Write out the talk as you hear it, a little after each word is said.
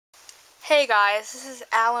Hey guys, this is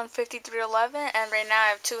Alan5311, and right now I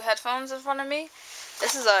have two headphones in front of me.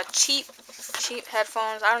 This is a cheap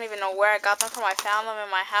headphones. I don't even know where I got them from. I found them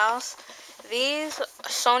in my house. These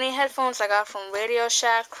Sony headphones I got from Radio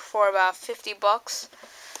Shack for about 50 bucks.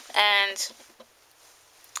 And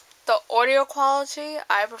the audio quality,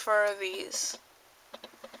 I prefer these.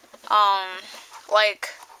 Like,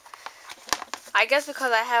 I guess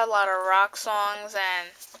because I have a lot of rock songs, and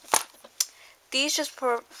these just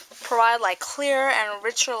provide like clearer and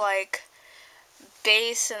richer like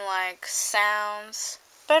bass and like sounds,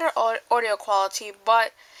 better audio quality,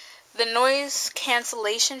 but the noise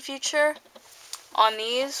cancellation feature on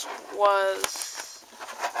these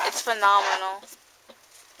it's phenomenal.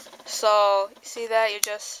 So you see that, you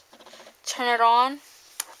just turn it on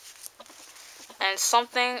and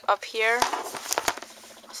something up here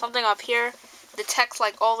detects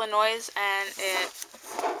like all the noise, and it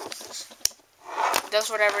does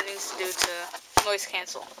whatever it needs to do to noise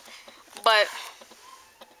cancel. But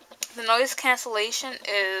the noise cancellation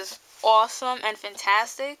is awesome and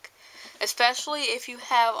fantastic, especially if you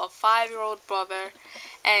have a 5-year-old brother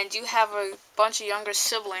and you have a bunch of younger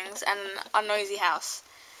siblings and a noisy house.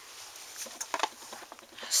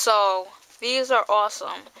 So these are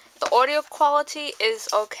awesome. The audio quality is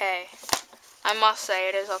okay. I must say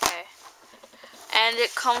it is okay. And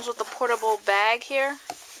it comes with a portable bag here,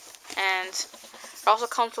 and it also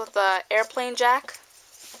comes with the airplane jack.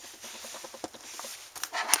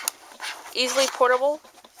 Easily portable.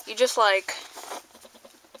 You just like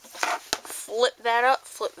flip that up,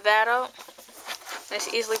 and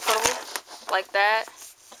it's easily portable like that.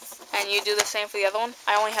 And you do the same for the other one.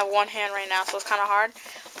 I only have one hand right now, so it's kind of hard,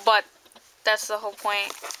 but that's the whole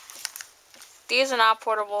point. These are not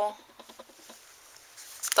portable.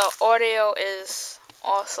 The audio is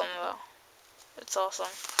awesome though. It's awesome.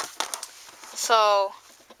 So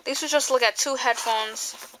these are just look at two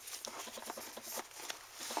headphones.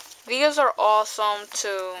 These are awesome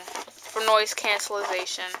for noise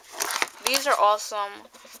cancellation. These are awesome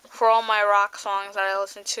for all my rock songs that I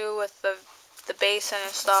listen to with the bass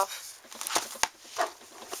and stuff.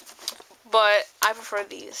 But I prefer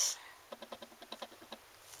these.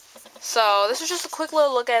 So this is just a quick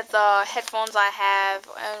little look at the headphones I have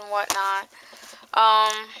and whatnot.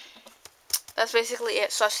 That's basically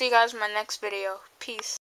it. So I'll see you guys in my next video. Peace.